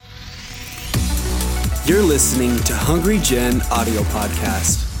You're listening to Hungry Gen audio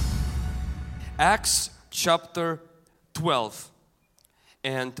podcast. Acts chapter 12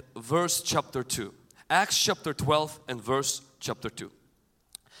 and verse chapter 2. Acts chapter 12 and verse chapter 2.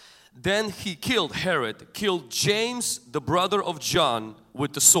 Then Herod killed James, the brother of John,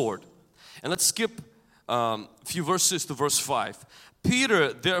 with the sword. And let's skip a few verses to verse 5.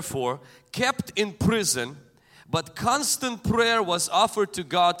 Peter, therefore, kept in prison, but constant prayer was offered to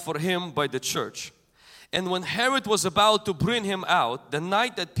God for him by the church. And when Herod was about to bring him out, the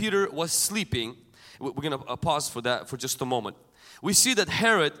night that Peter was sleeping, we're going to pause for that for just a moment. We see that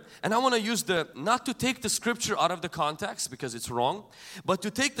Herod, and I want to use not to take the scripture out of the context because it's wrong, but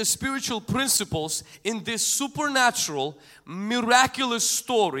to take the spiritual principles in this supernatural, miraculous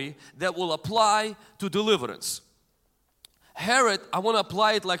story that will apply to deliverance. Herod, I want to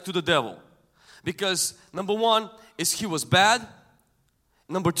apply it like to the devil. Because number one is he was bad.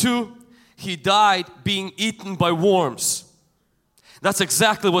 Number two, he died being eaten by worms. That's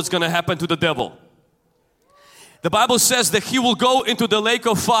exactly what's going to happen to the devil. The Bible says that he will go into the lake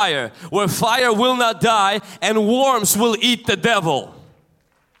of fire, where fire will not die and worms will eat the devil.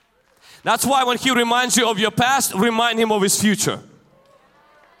 That's why when he reminds you of your past, remind him of his future.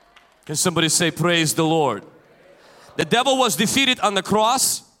 Can somebody say praise the Lord? The devil was defeated on the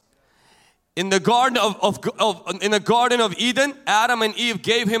cross. In the Garden of Eden, Adam and Eve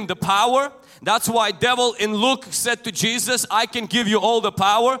gave him the power. That's why devil in Luke said to Jesus, I can give you all the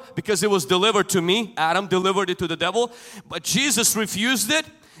power because it was delivered to me. Adam delivered it to the devil. But Jesus refused it.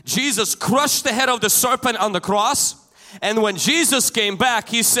 Jesus crushed the head of the serpent on the cross. And when Jesus came back,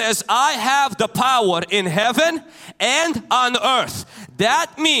 He says, I have the power in heaven and on earth.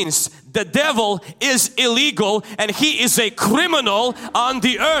 That means the devil is illegal and he is a criminal on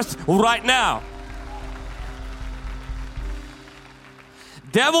the earth right now.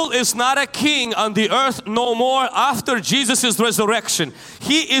 Devil is not a king on the earth no more after Jesus' resurrection.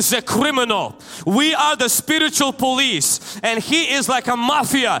 He is a criminal. We are the spiritual police and he is like a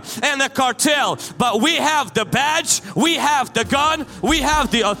mafia and a cartel. But we have the badge, we have the gun, we have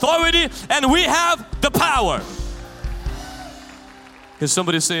the authority, and we have the power. Can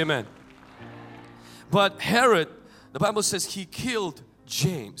somebody say amen? But Herod, the Bible says he killed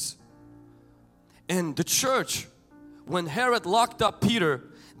James. And the church, when Herod locked up Peter,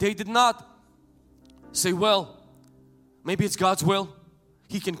 they did not say, well, maybe it's God's will.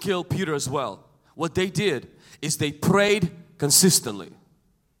 He can kill Peter as well. What they did is they prayed consistently.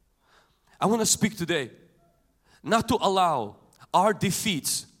 I want to speak today not to allow our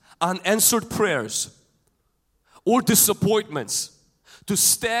defeats, unanswered prayers, or disappointments to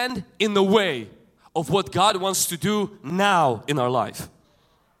stand in the way of what God wants to do now in our life.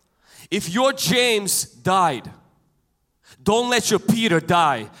 If your James died, don't let your Peter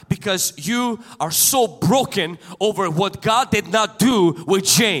die because you are so broken over what God did not do with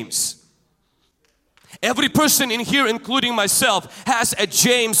James. Every person in here, including myself, has a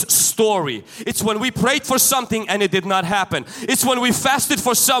James story. It's when we prayed for something and it did not happen. It's when we fasted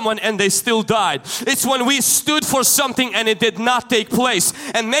for someone and they still died. It's when we stood for something and it did not take place.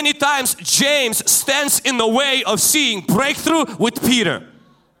 And many times James stands in the way of seeing breakthrough with Peter.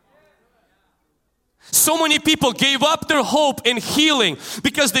 So many people gave up their hope in healing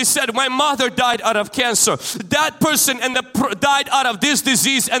because they said, my mother died out of cancer. That person died out of this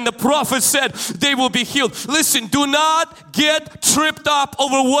disease and the prophet said they will be healed. Listen, do not get tripped up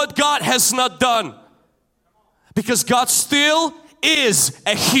over what God has not done. Because God still is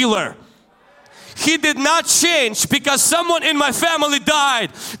a healer. He did not change because someone in my family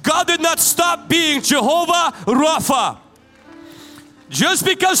died. God did not stop being Jehovah Rapha. Just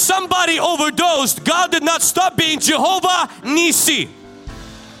because somebody overdosed, God did not stop being Jehovah Nisi.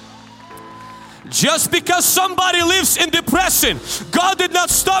 Just because somebody lives in depression, God did not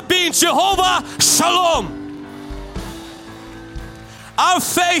stop being Jehovah Shalom. Our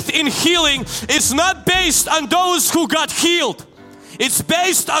faith in healing is not based on those who got healed. It's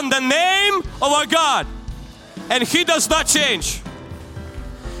based on the name of our God. And He does not change.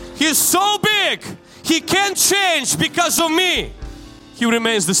 He is so big, He can't change because of me. He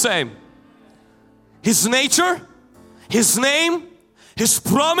remains the same. His nature, His name, His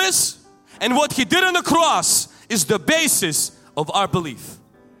promise, and what He did on the cross is the basis of our belief.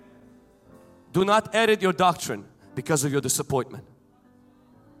 Do not edit your doctrine because of your disappointment.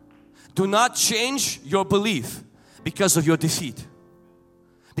 Do not change your belief because of your defeat.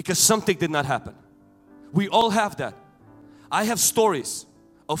 Because something did not happen. We all have that. I have stories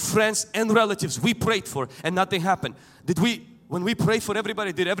of friends and relatives we prayed for and nothing happened. When we prayed for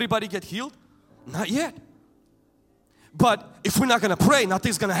everybody, did everybody get healed? Not yet. But if we're not going to pray,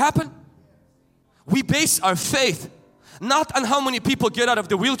 nothing's going to happen. We base our faith not on how many people get out of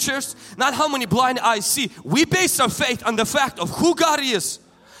the wheelchairs, not how many blind eyes see. We base our faith on the fact of who God is,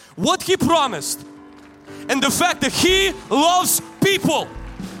 what He promised, and the fact that He loves people.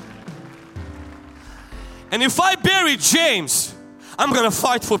 And if I bury James, I'm gonna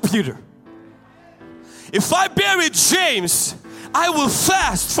fight for Peter. If I bury James, I will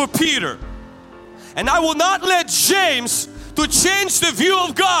fast for Peter. And I will not let James to change the view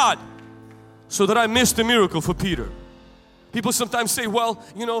of God so that I miss the miracle for Peter. People sometimes say, well,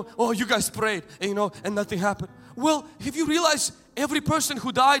 oh, you guys prayed, and nothing happened. Well, have you realized every person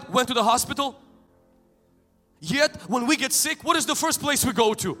who died went to the hospital? Yet, when we get sick, what is the first place we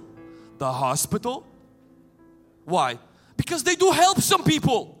go to? The hospital. Why? Because they do help some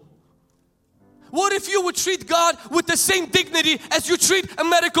people. What if you would treat God with the same dignity as you treat a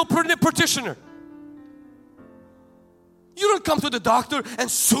medical practitioner? You don't come to the doctor and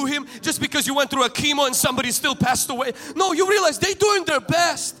sue him just because you went through a chemo and somebody still passed away. No, you realize they're doing their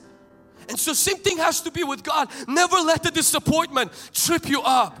best. And so same thing has to be with God. Never let the disappointment trip you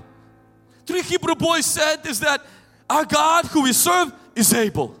up. 3 Hebrew boys said is that our God who we serve is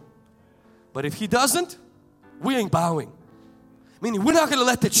able. But if He doesn't, we ain't bowing. Meaning we're not going to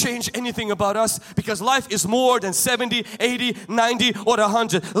let that change anything about us, because life is more than 70, 80, 90 or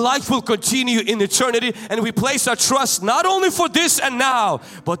 100. Life will continue in eternity, and we place our trust not only for this and now,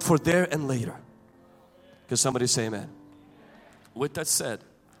 but for there and later. Can somebody say amen? With that said,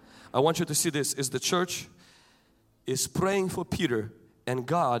 I want you to see this is the church is praying for Peter, and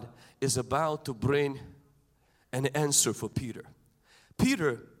God is about to bring an answer for Peter.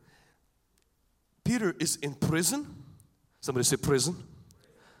 Peter is in prison. Somebody say prison.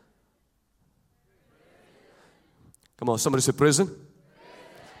 Come on, somebody say prison.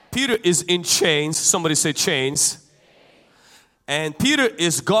 Peter is in chains. Somebody say chains. And Peter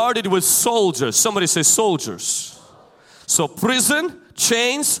is guarded with soldiers. Somebody say soldiers. So prison,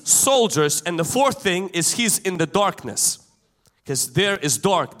 chains, soldiers, and the fourth thing is he's in the darkness. Because there is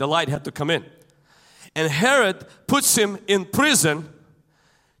dark, the light had to come in. And Herod puts him in prison,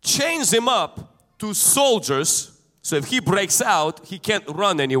 chains him up to soldiers. So if he breaks out, he can't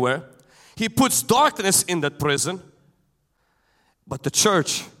run anywhere. He puts darkness in that prison. But the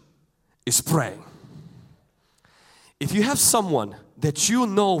church is praying. If you have someone that you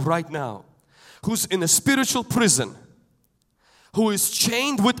know right now who's in a spiritual prison, who is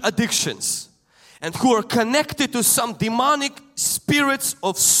chained with addictions, and who are connected to some demonic spirits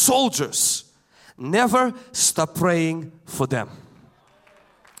of soldiers, never stop praying for them.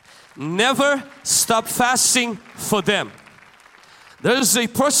 Never stop fasting for them. There is a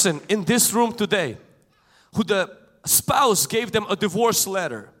person in this room today who the spouse gave them a divorce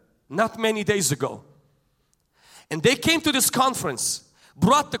letter not many days ago. And they came to this conference,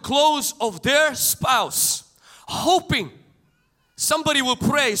 brought the clothes of their spouse, hoping somebody will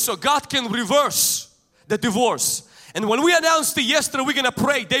pray so God can reverse the divorce. And when we announced it yesterday, we're gonna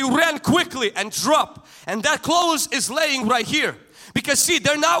pray, they ran quickly and dropped. And that clothes is laying right here. Because see,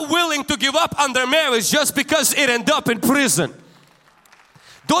 they're not willing to give up on their marriage just because it ended up in prison.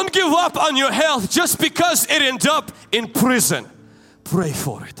 Don't give up on your health just because it ended up in prison. Pray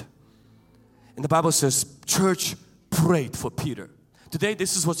for it. And the Bible says, church prayed for Peter. Today,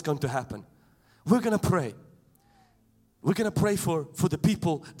 this is what's going to happen. We're going to pray. We're going to pray for the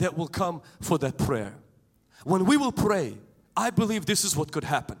people that will come for that prayer. When we will pray, I believe this is what could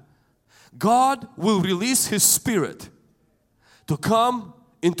happen. God will release His Spirit to come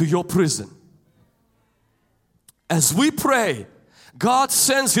into your prison. As we pray, God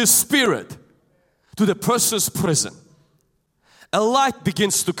sends His Spirit to the person's prison. A light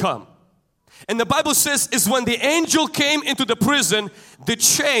begins to come. And the Bible says is when the angel came into the prison, the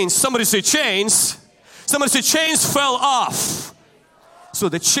chains, somebody say chains, somebody say chains fell off. So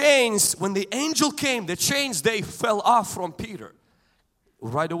the chains, when the angel came, the chains, they fell off from Peter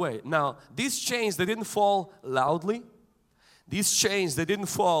right away. Now, these chains, they didn't fall loudly. These chains, they didn't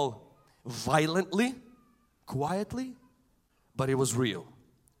fall violently, quietly, but it was real.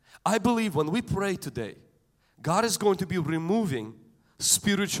 I believe when we pray today, God is going to be removing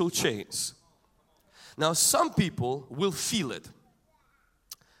spiritual chains. Now, some people will feel it.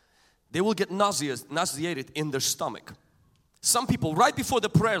 They will get nauseated in their stomach. Some people right before the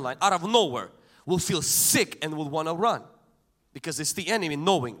prayer line, out of nowhere, will feel sick and will want to run because it's the enemy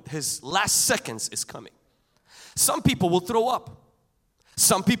knowing his last seconds is coming. Some people will throw up.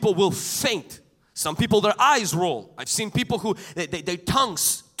 Some people will faint. Some people, their eyes roll. I've seen people who, their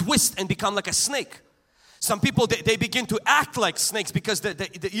tongues twist and become like a snake. Some people, they begin to act like snakes because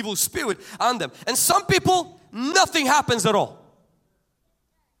the evil spirit on them. And some people, nothing happens at all.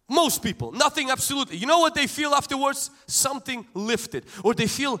 most people, nothing absolutely. You know what they feel afterwards? Something lifted, or they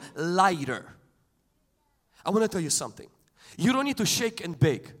feel lighter. I want to tell you something. You don't need to shake and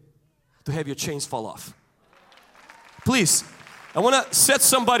bake to have your chains fall off. Please, I want to set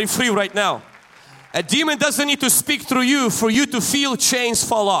somebody free right now. A demon doesn't need to speak through you for you to feel chains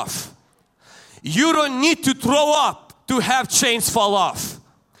fall off. You don't need to throw up to have chains fall off.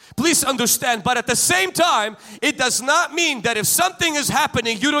 Please understand, but at the same time, it does not mean that if something is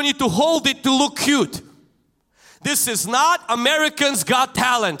happening, you don't need to hold it to look cute. This is not America's Got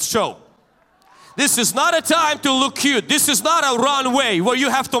Talent show. This is not a time to look cute. This is not a runway where you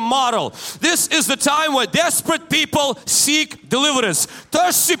have to model. This is the time where desperate people seek deliverance.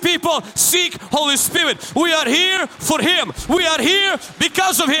 Thirsty people seek Holy Spirit. We are here for Him. We are here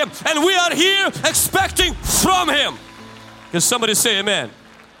because of Him. And we are here expecting from Him. Can somebody say amen?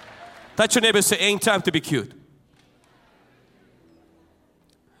 Touch your neighbor and say, ain't time to be cute.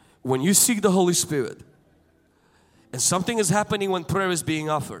 When you seek the Holy Spirit and something is happening when prayer is being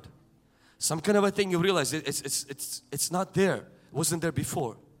offered, some kind of a thing you realize it's not there. It wasn't there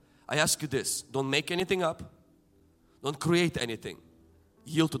before. I ask you this, don't make anything up. Don't create anything.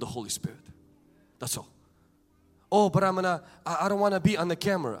 Yield to the Holy Spirit. That's all. Oh, but I don't want to be on the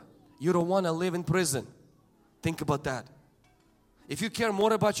camera. You don't want to live in prison. Think about that. If you care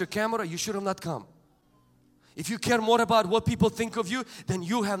more about your camera, you should have not come. If you care more about what people think of you, then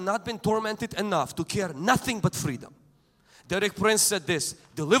you have not been tormented enough to care nothing but freedom. Derek Prince said this,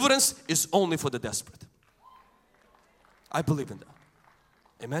 deliverance is only for the desperate. I believe in that.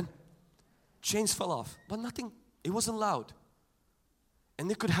 Amen? Chains fell off, but nothing, it wasn't loud. And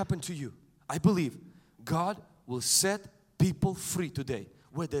it could happen to you. I believe God will set people free today,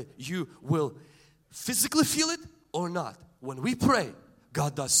 whether you will physically feel it or not. When we pray,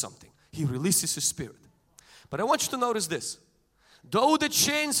 God does something. He releases His Spirit. But I want you to notice this. Though the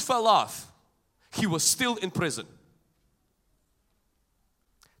chains fell off, he was still in prison.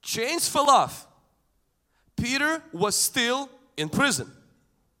 Chains fell off. Peter was still in prison.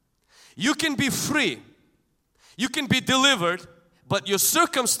 You can be free. You can be delivered, but your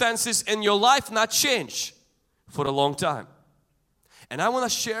circumstances in your life not change for a long time. And I want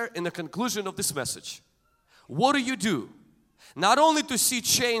to share in the conclusion of this message. What do you do? Not only to see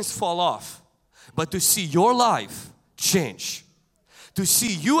chains fall off, but to see your life change. To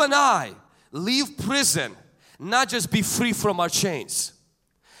see you and I leave prison, not just be free from our chains.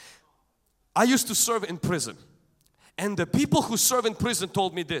 I used to serve in prison, and the people who serve in prison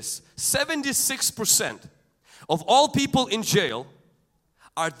told me this: 76% of all people in jail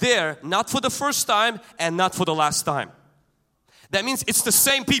are there not for the first time and not for the last time. That means it's the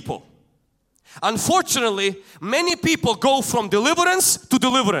same people. Unfortunately, many people go from deliverance to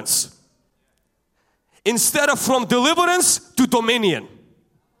deliverance instead of from deliverance to dominion.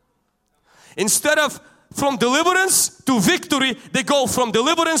 Instead of from deliverance to victory, they go from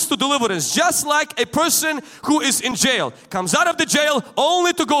deliverance to deliverance. Just like a person who is in jail comes out of the jail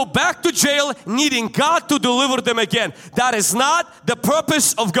only to go back to jail, needing God to deliver them again. That is not the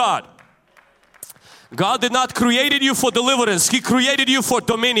purpose of God. God did not create you for deliverance. He created you for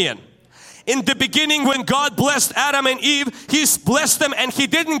dominion. In the beginning, when God blessed Adam and Eve, He blessed them and He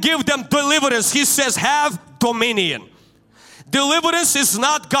didn't give them deliverance. He says, have dominion. Deliverance is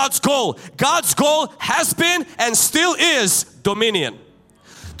not God's goal. God's goal has been and still is dominion.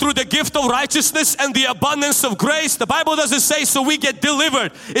 Through the gift of righteousness and the abundance of grace, the Bible doesn't say so we get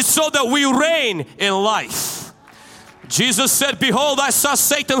delivered. It's so that we reign in life. Jesus said, behold, I saw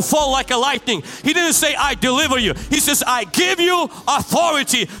Satan fall like a lightning. He didn't say, I deliver you. He says, I give you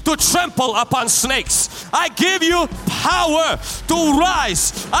authority to trample upon snakes. I give you power to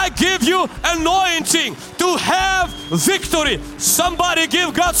rise. I give you anointing to have victory. Somebody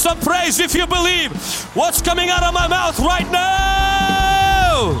give God some praise if you believe what's coming out of my mouth right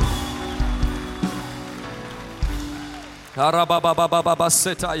now.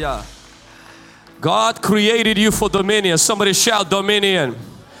 God created you for dominion. Somebody shout dominion.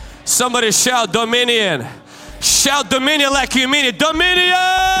 Somebody shout dominion. Shout dominion like you mean it. Dominion!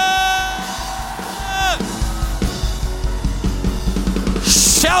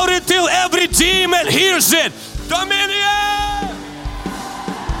 Shout it till every demon hears it. Dominion!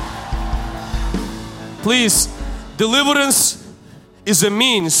 Please, deliverance is a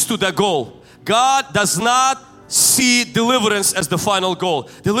means to the goal. God does not see deliverance as the final goal.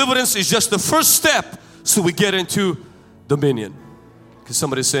 Deliverance is just the first step so we get into dominion. Can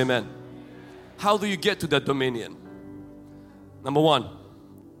somebody say amen? How do you get to that dominion? Number one,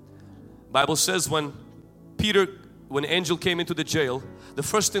 Bible says when angel came into the jail, the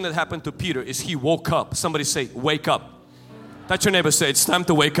first thing that happened to Peter is he woke up. Somebody say, wake up. Touch your neighbor, say, it's time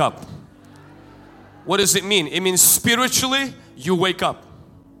to wake up. What does it mean? It means spiritually you wake up.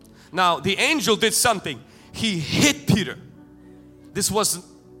 Now the angel did something. He hit Peter. This wasn't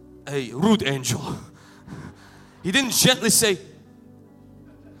a rude angel. He didn't gently say,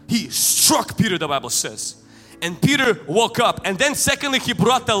 he struck Peter, the Bible says. And Peter woke up. And then secondly, he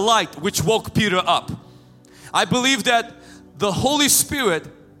brought the light which woke Peter up. I believe that the Holy Spirit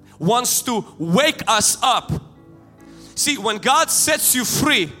wants to wake us up. See, when God sets you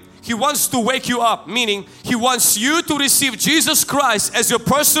free, He wants to wake you up, meaning He wants you to receive Jesus Christ as your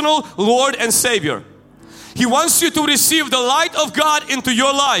personal Lord and Savior. He wants you to receive the light of God into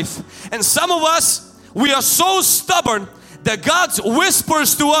your life. And some of us, we are so stubborn that God's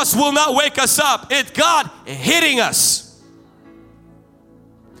whispers to us will not wake us up. It's God hitting us.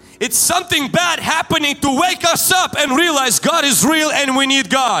 It's something bad happening to wake us up and realize God is real and we need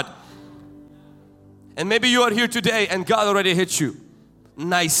God. And maybe you are here today and God already hit you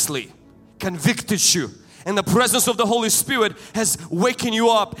nicely, convicted you, and the presence of the Holy Spirit has waken you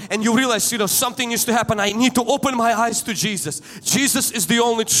up and you realize, something needs to happen. I need to open my eyes to Jesus. Jesus is the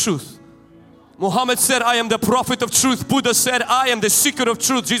only truth. Muhammad said, I am the prophet of truth. Buddha said, I am the seeker of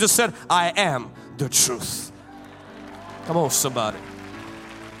truth. Jesus said, I am the truth. Come on, somebody.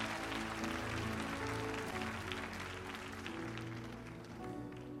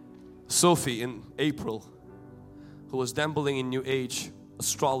 Sophie in April, who was dabbling in New Age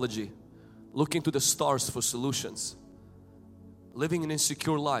astrology, looking to the stars for solutions, living an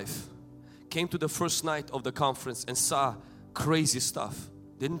insecure life, came to the first night of the conference and saw crazy stuff.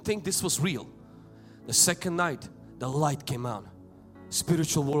 Didn't think this was real. The second night, the light came out.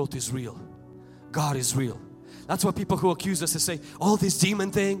 Spiritual world is real. God is real. That's why people who accuse us and say, oh, this demon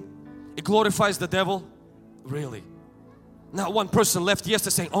thing, it glorifies the devil. Really? Not one person left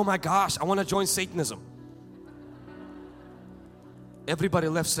yesterday saying, oh my gosh, I want to join Satanism. Everybody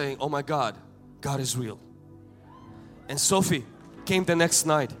left saying, oh my God, God is real. And Sophie came the next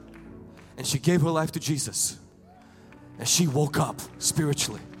night and she gave her life to Jesus. And she woke up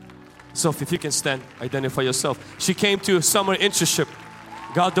spiritually. Sophie, if you can stand, identify yourself. She came to summer internship.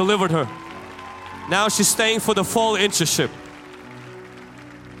 God delivered her. Now she's staying for the fall internship.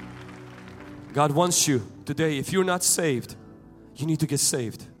 God wants you today, if you're not saved, you need to get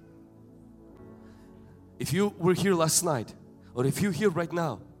saved. If you were here last night, or if you're here right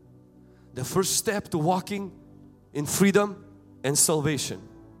now, the first step to walking in freedom and salvation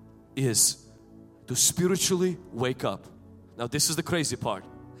is to spiritually wake up. Now this is the crazy part.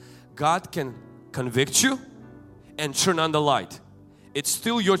 God can convict you and turn on the light. It's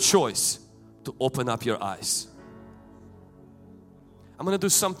still your choice to open up your eyes. I'm going to do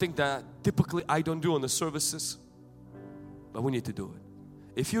something that typically I don't do in the services, but we need to do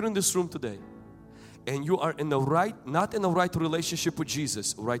it. If you're in this room today and you are not in the right relationship with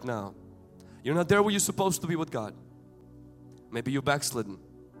Jesus right now, you're not there where you're supposed to be with God. Maybe you're backslidden,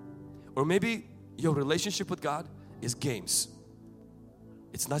 or maybe your relationship with God is games.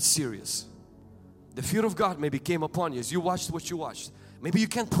 It's not serious. The fear of God maybe came upon you as you watched what you watched. Maybe you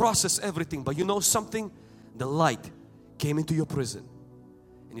can't process everything, but you know something, the light came into your prison.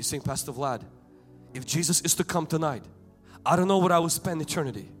 And you're saying, Pastor Vlad, if Jesus is to come tonight, I don't know where I will spend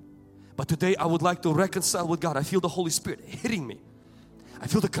eternity. But today I would like to reconcile with God. I feel the Holy Spirit hitting me. I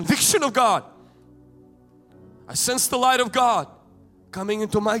feel the conviction of God. I sense the light of God coming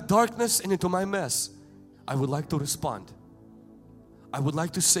into my darkness and into my mess. I would like to respond. I would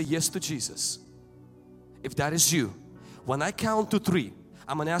like to say yes to Jesus. If that is you, when I count to 3,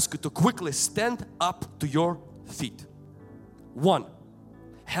 I'm going to ask you to quickly stand up to your feet. 1,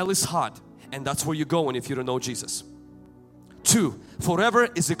 hell is hot and that's where you're going if you don't know Jesus. 2, forever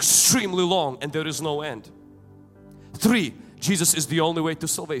is extremely long and there is no end. 3, Jesus is the only way to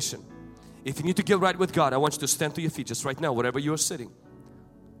salvation. If you need to get right with God, I want you to stand to your feet just right now, wherever you are sitting.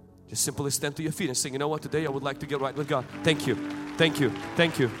 Just simply stand to your feet and say, you know what, today I would like to get right with God. Thank you, thank you,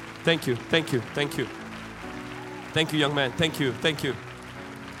 thank you, thank you, thank you, thank you. Thank you, young man, thank you, thank you.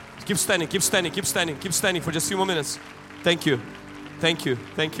 Keep standing, keep standing, keep standing, keep standing for just a few more minutes. Thank you, thank you,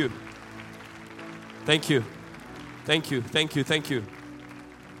 thank you, thank you, thank you, thank you, thank you.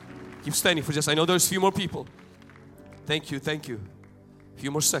 Keep standing for just, I know there's a few more people. Thank you, thank you. A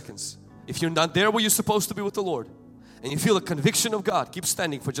few more seconds. If you're not there where you're supposed to be with the Lord, and you feel a conviction of God, keep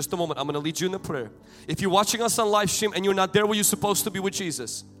standing for just a moment. I'm going to lead you in a prayer. If you're watching us on live stream and you're not there where you're supposed to be with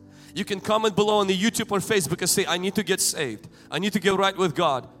Jesus, you can comment below on the YouTube or Facebook and say, I need to get saved. I need to get right with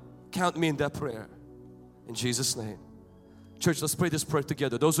God. Count me in that prayer. In Jesus' name. Church, let's pray this prayer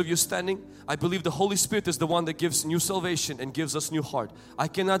together. Those of you standing, I believe the Holy Spirit is the one that gives new salvation and gives us new heart. I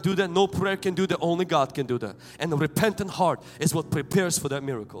cannot do that. No prayer can do that. Only God can do that. And a repentant heart is what prepares for that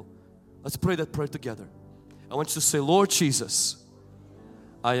miracle. Let's pray that prayer together. I want you to say, Lord Jesus,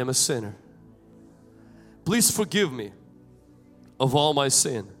 I am a sinner. Please forgive me of all my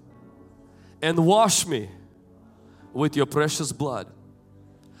sin and wash me with your precious blood.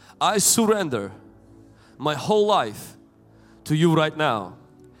 I surrender my whole life to you right now,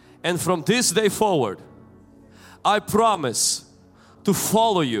 and from this day forward I promise to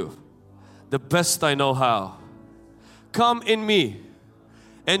follow you the best I know how. Come in me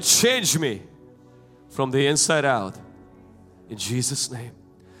and change me from the inside out, in Jesus' name.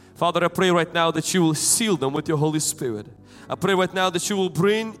 Father, I pray right now that you will seal them with your Holy Spirit. I pray right now that you will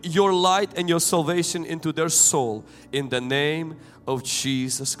bring your light and your salvation into their soul in the name of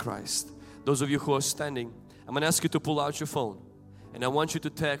Jesus Christ. Those of you who are standing, I'm going to ask you to pull out your phone and I want you to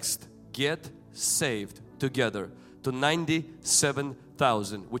text "Get Saved" together to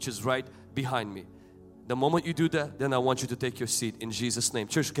 97,000, which is right behind me. The moment you do that, then I want you to take your seat in Jesus' name.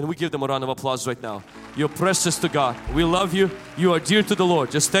 Church, can we give them a round of applause right now? You're precious to God. We love you. You are dear to the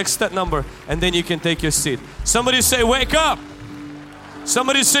Lord. Just text that number and then you can take your seat. Somebody say, wake up.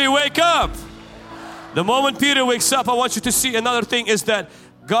 Somebody say, wake up. The moment Peter wakes up, I want you to see another thing is that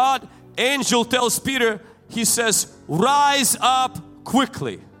God, angel tells Peter, he says, rise up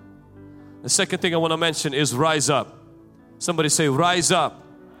quickly. The second thing I want to mention is rise up. Somebody say, rise up.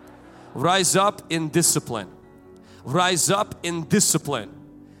 Rise up in discipline. Rise up in discipline.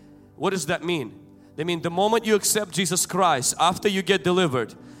 What does that mean? That means the moment you accept Jesus Christ, after you get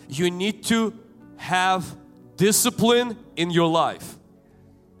delivered, you need to have discipline in your life.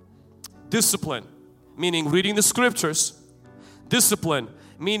 Discipline, meaning reading the scriptures. Discipline,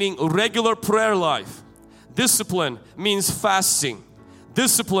 meaning regular prayer life. Discipline means fasting.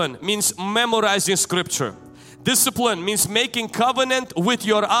 Discipline means memorizing scripture. Discipline means making covenant with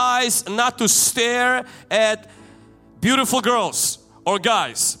your eyes not to stare at beautiful girls or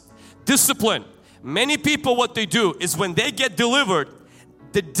guys. Discipline. Many people, what they do is when they get delivered,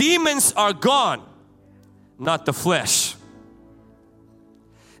 the demons are gone, not the flesh.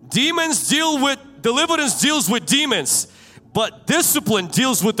 Deliverance deals with demons, but discipline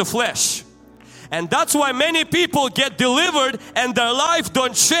deals with the flesh. And that's why many people get delivered and their life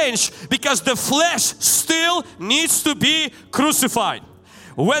don't change, because the flesh still needs to be crucified.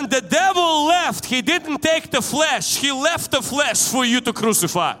 When the devil left, he didn't take the flesh, he left the flesh for you to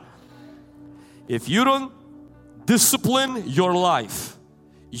crucify. If you don't discipline your life,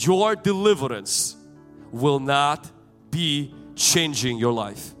 your deliverance will not be changing your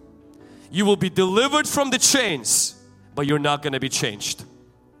life. You will be delivered from the chains, but you're not going to be changed.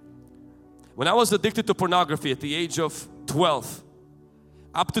 When I was addicted to pornography at the age of 12,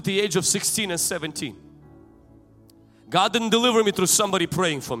 up to the age of 16 and 17, God didn't deliver me through somebody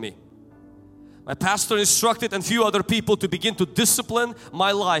praying for me. My pastor instructed and few other people to begin to discipline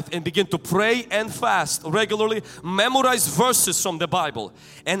my life and begin to pray and fast regularly, memorize verses from the Bible.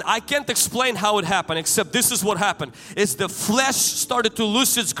 And I can't explain how it happened, except this is what happened. Is the flesh started to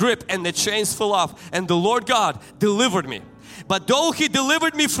lose its grip and the chains fell off, and the Lord God delivered me. But though He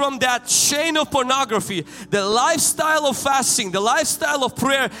delivered me from that chain of pornography, the lifestyle of fasting, the lifestyle of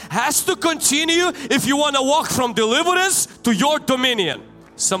prayer has to continue if you want to walk from deliverance to your dominion.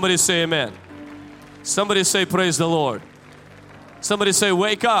 Somebody say amen. Somebody say praise the Lord. Somebody say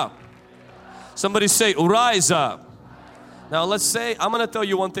wake up. Somebody say rise up. Now let's say, I'm going to tell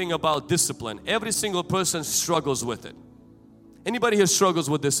you one thing about discipline. Every single person struggles with it. Anybody here struggles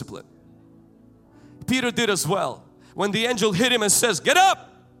with discipline? Peter did as well. When the angel hit him and says, get up.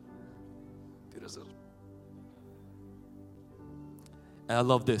 Peter says, and I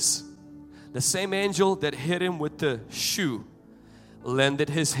love this. The same angel that hit him with the shoe lended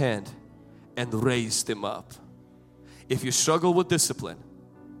his hand and raised him up. If you struggle with discipline,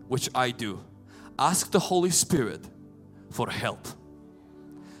 which I do, ask the Holy Spirit for help.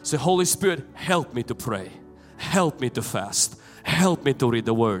 Say, Holy Spirit, help me to pray. Help me to fast. Help me to read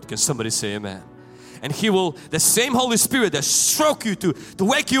the Word. Can somebody say amen? And He will, the same Holy Spirit that stroke you to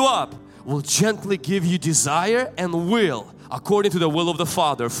wake you up, will gently give you desire and will, according to the will of the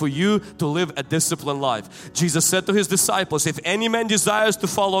Father, for you to live a disciplined life. Jesus said to His disciples, if any man desires to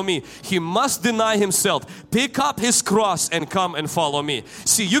follow me, he must deny himself, pick up his cross and come and follow me.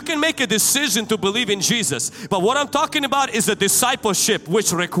 See, you can make a decision to believe in Jesus, but what I'm talking about is a discipleship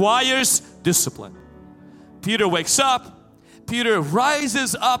which requires discipline. Peter wakes up. Peter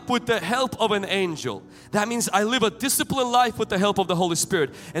rises up with the help of an angel. That means I live a disciplined life with the help of the Holy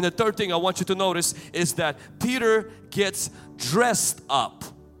Spirit. And the third thing I want you to notice is that Peter gets dressed up.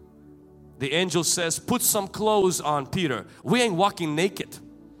 The angel says, put some clothes on, Peter. We ain't walking naked.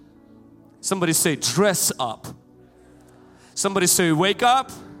 Somebody say, dress up. Somebody say, wake up,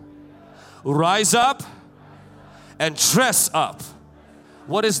 rise up, and dress up.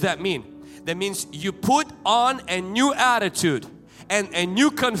 What does that mean? That means you put on a new attitude and a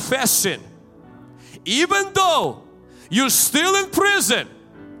new confession. Even though you're still in prison,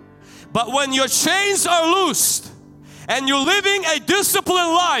 but when your chains are loosed and you're living a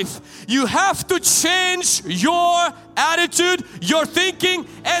disciplined life, you have to change your attitude, your thinking,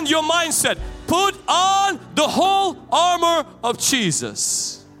 and your mindset. Put on the whole armor of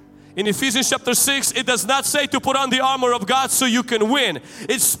Jesus. In Ephesians chapter 6, it does not say to put on the armor of God so you can win.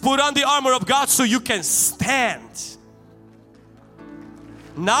 It's put on the armor of God so you can stand.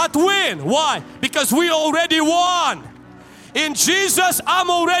 Not win. Why? Because we already won. In Jesus, I'm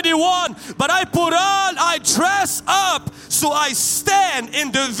already won. But I put on, I dress up so I stand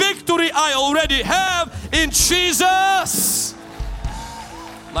in the victory I already have in Jesus.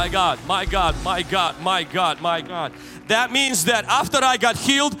 My God, my God, my God, my God, my God. That means that after I got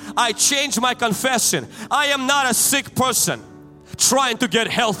healed, I changed my confession. I am not a sick person trying to get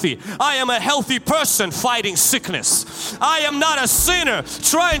healthy. I am a healthy person fighting sickness. I am not a sinner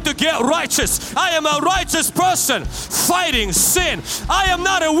trying to get righteous. I am a righteous person fighting sin. I am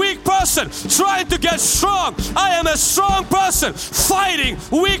not a weak person trying to get strong. I am a strong person fighting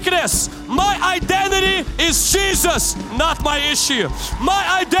weakness. My identity is Jesus, not my issue.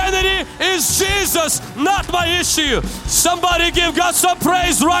 My identity is Jesus, not my issue. Somebody give God some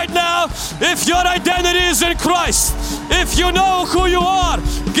praise right now if your identity is in Christ. If you know who you are,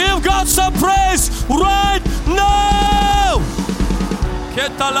 give God some praise right now.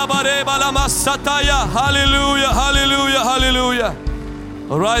 Hallelujah, hallelujah, hallelujah.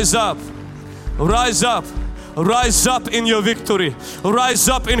 Rise up, rise up. Rise up in your victory. Rise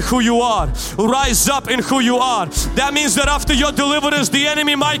up in who you are. Rise up in who you are. That means that after your deliverance, the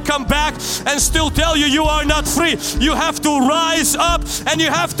enemy might come back and still tell you you are not free. You have to rise up and you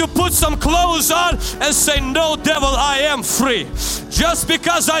have to put some clothes on and say, no, devil, I am free. Just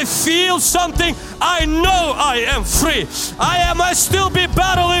because I feel something, I know I am free. I might still be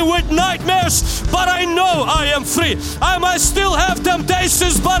battling with nightmares, but I know I am free. I might still have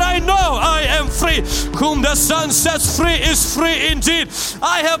temptations, but I know I am free. Whom the Son sets free is free indeed.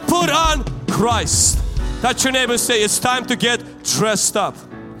 I have put on Christ. Touch your neighbor, say, it's time to get dressed up.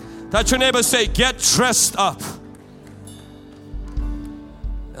 Touch your neighbor, say, get dressed up.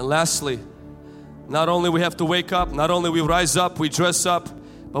 And lastly, not only we have to wake up, not only we rise up, we dress up,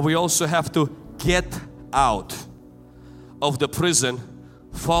 but we also have to get out of the prison.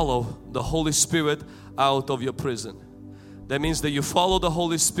 Follow the Holy Spirit out of your prison. That means that you follow the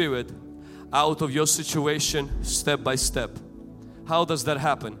Holy Spirit out of your situation step by step. How does that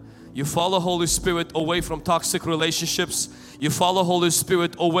happen? You follow Holy Spirit away from toxic relationships. You follow Holy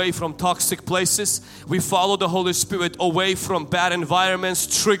Spirit away from toxic places. We follow the Holy Spirit away from bad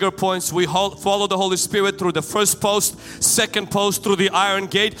environments, trigger points. We follow the Holy Spirit through the first post, second post, through the iron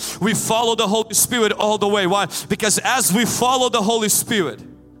gate. We follow the Holy Spirit all the way. Why? Because as we follow the Holy Spirit,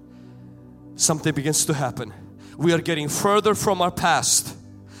 something begins to happen. We are getting further from our past.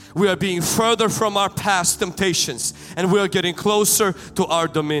 We are being further from our past temptations, and we are getting closer to our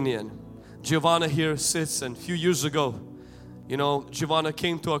dominion. Giovanna here sits, and a few years ago, you know, Giovanna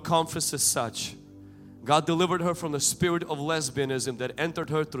came to a conference as such. God delivered her from the spirit of lesbianism that entered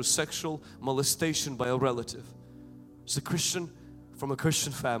her through sexual molestation by a relative. She's a Christian from a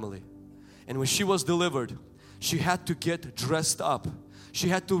Christian family. And when she was delivered, she had to get dressed up. She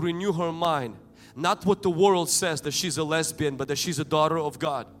had to renew her mind. Not what the world says that she's a lesbian, but that she's a daughter of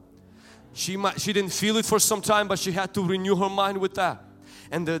God. She didn't feel it for some time, but she had to renew her mind with that.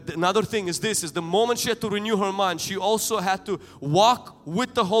 And another thing is this, is the moment she had to renew her mind, she also had to walk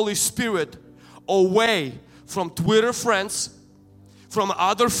with the Holy Spirit away from Twitter friends, from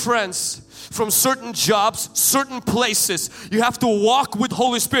other friends, from certain jobs, certain places. You have to walk with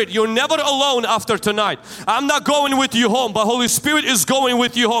Holy Spirit. You're never alone after tonight. I'm not going with you home, but Holy Spirit is going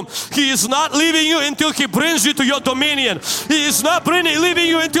with you home. He is not leaving you until He brings you to your dominion. He is not leaving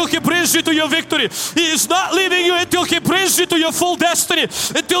you until He brings you to your victory. He is not leaving you until He brings you to your full destiny,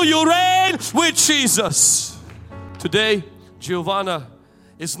 until you reign with Jesus. Today, Giovanna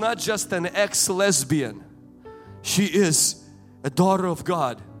is not just an ex-lesbian. She is a daughter of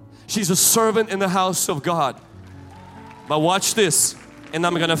God. She's a servant in the house of God. But watch this, and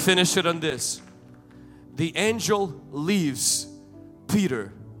I'm going to finish it on this. the angel leaves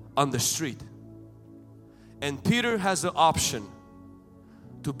Peter on the street. And Peter has the option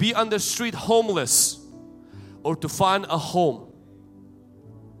to be on the street homeless or to find a home.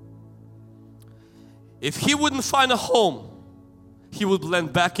 If he wouldn't find a home, he would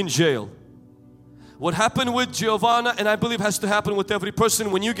land back in jail. What happened with Giovanna, and I believe has to happen with every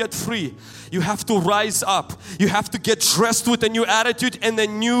person, when you get free, you have to rise up. You have to get dressed with a new attitude and a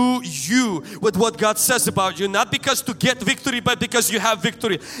new you with what God says about you. Not because to get victory, but because you have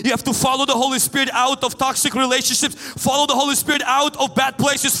victory. You have to follow the Holy Spirit out of toxic relationships. Follow the Holy Spirit out of bad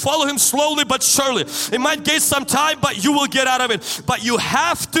places. Follow Him slowly but surely. It might take some time, but you will get out of it. But you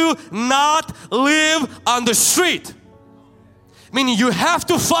have to not live on the street. Meaning you have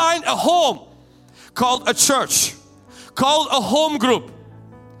to find a home called a church, called a home group,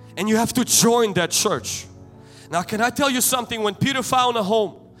 and you have to join that church. Now can I tell you something? When Peter found a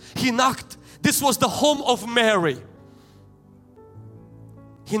home, he knocked. This was the home of Mary.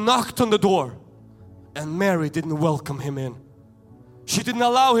 He knocked on the door and Mary didn't welcome him in. She didn't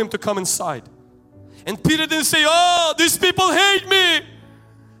allow him to come inside. And Peter didn't say, oh, these people hate me,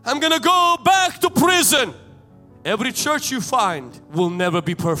 I'm gonna go back to prison. Every church you find will never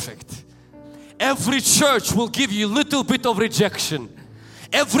be perfect. Every church will give you a little bit of rejection.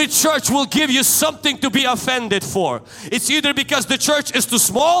 Every church will give you something to be offended for. It's either because the church is too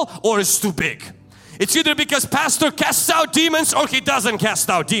small or it's too big. It's either because pastor casts out demons or he doesn't cast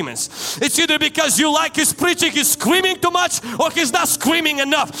out demons. It's either because you like his preaching, he's screaming too much, or he's not screaming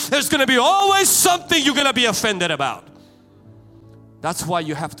enough. There's going to be always something you're going to be offended about. That's why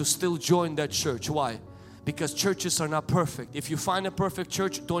you have to still join that church. Why? Because churches are not perfect. If you find a perfect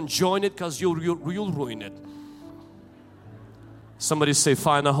church, don't join it because you'll ruin it. Somebody say,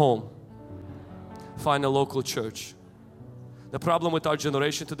 find a home. Find a local church. The problem with our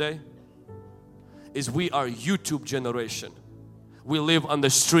generation today is we are YouTube generation. We live on the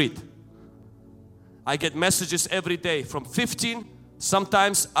street. I get messages every day from 15,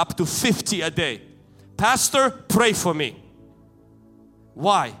 sometimes up to 50 a day. Pastor, pray for me.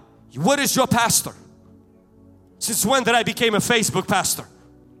 Why? What is your pastor? Since when did I become a Facebook pastor?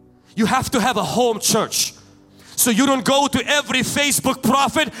 You have to have a home church. So you don't go to every Facebook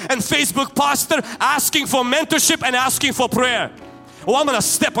prophet and Facebook pastor asking for mentorship and asking for prayer. Oh, I'm gonna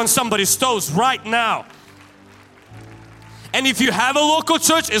step on somebody's toes right now. And if you have a local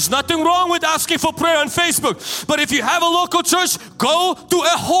church, there's nothing wrong with asking for prayer on Facebook. But if you have a local church, go to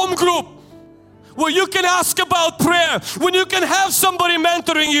a home group where you can ask about prayer, when you can have somebody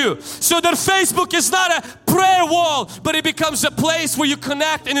mentoring you. So that Facebook is not a prayer wall, but it becomes a place where you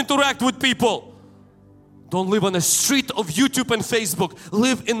connect and interact with people. Don't live on the street of YouTube and Facebook.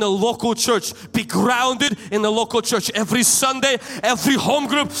 Live in the local church. Be grounded in the local church every Sunday, every home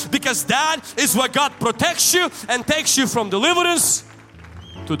group, because that is where God protects you and takes you from deliverance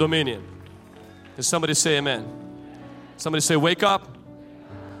to dominion. Can somebody say amen? Somebody say wake up,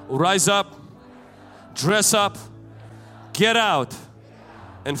 rise up, dress up, get out,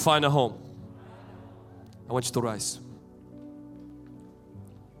 and find a home. I want you to rise.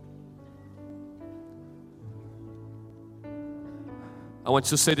 I want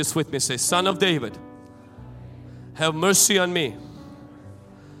you to say this with me. Say, Son of David, have mercy on me.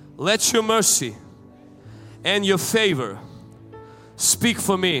 Let your mercy and your favor speak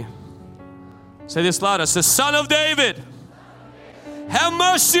for me. Say this louder. Say, Son of David, have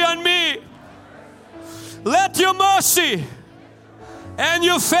mercy on me. Let your mercy and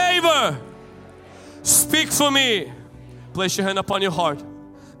your favor speak for me. Place your hand upon your heart.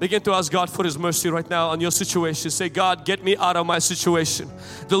 Begin to ask God for His mercy right now on your situation. Say, God, get me out of my situation.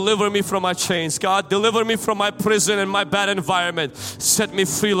 Deliver me from my chains. God, deliver me from my prison and my bad environment. Set me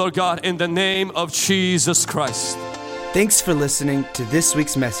free, Lord God, in the name of Jesus Christ. Thanks for listening to this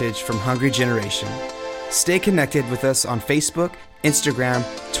week's message from Hungry Generation. Stay connected with us on Facebook, Instagram,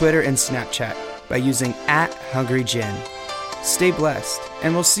 Twitter, and Snapchat by using @HungryGen. Stay blessed,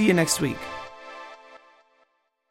 and we'll see you next week.